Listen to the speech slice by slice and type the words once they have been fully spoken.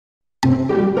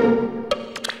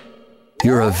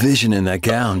a vision in that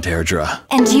gown, Deirdre.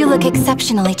 And you look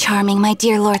exceptionally charming, my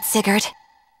dear Lord Sigurd.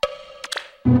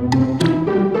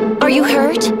 Are you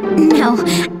hurt? No,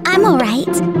 I'm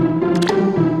alright. So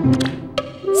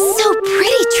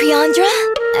pretty, Triandra.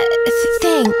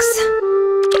 Thanks.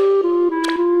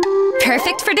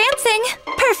 Perfect for dancing.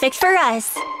 Perfect for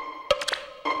us.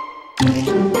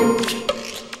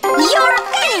 You're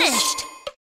finished!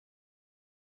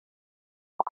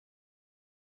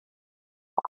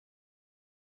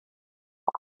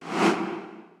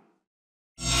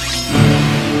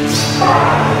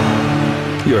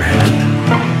 Your hand.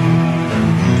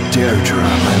 Deirdre,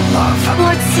 my love.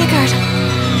 Lord Sigurd.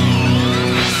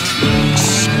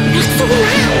 Shh! Not so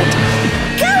loud!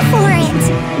 Go for it!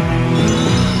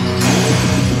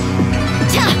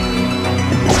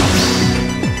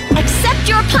 Accept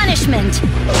your punishment!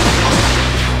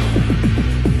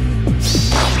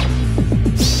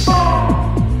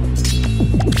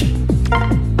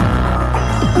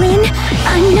 Lynn,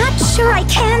 I'm not sure I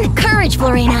can. Courage,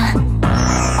 Florina.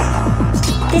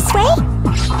 This way?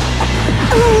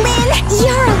 Lynn,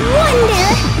 you're a wonder!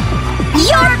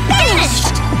 You're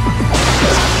finished!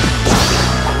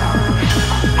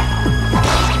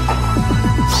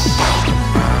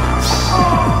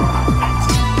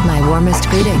 My warmest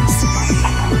greetings.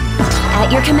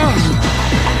 At your command.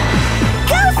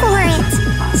 Go for it!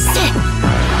 Sit.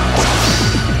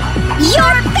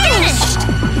 You're finished!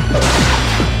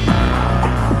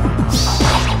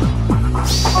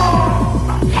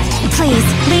 Please,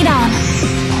 lead on.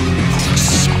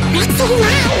 Shh! Not so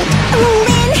loud!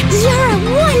 Lynn, you're a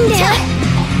wonder!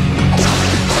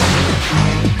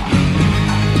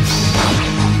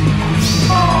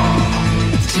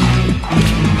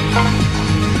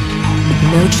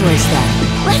 No choice then.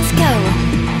 Let's go.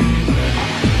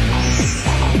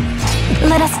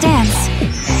 Let us dance.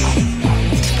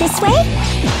 This way?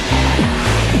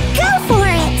 Go for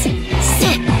it!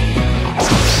 Sit.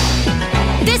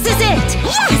 This is it!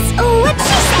 Yes! What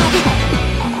she said!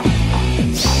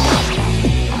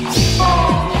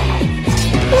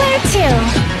 Where to?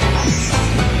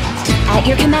 At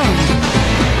your command.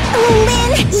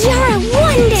 Lynn, you're a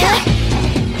wonder!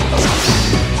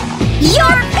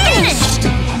 You're finished!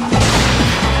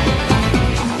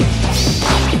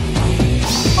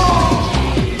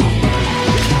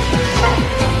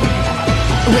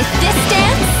 With this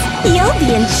dance, You'll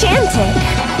be enchanted!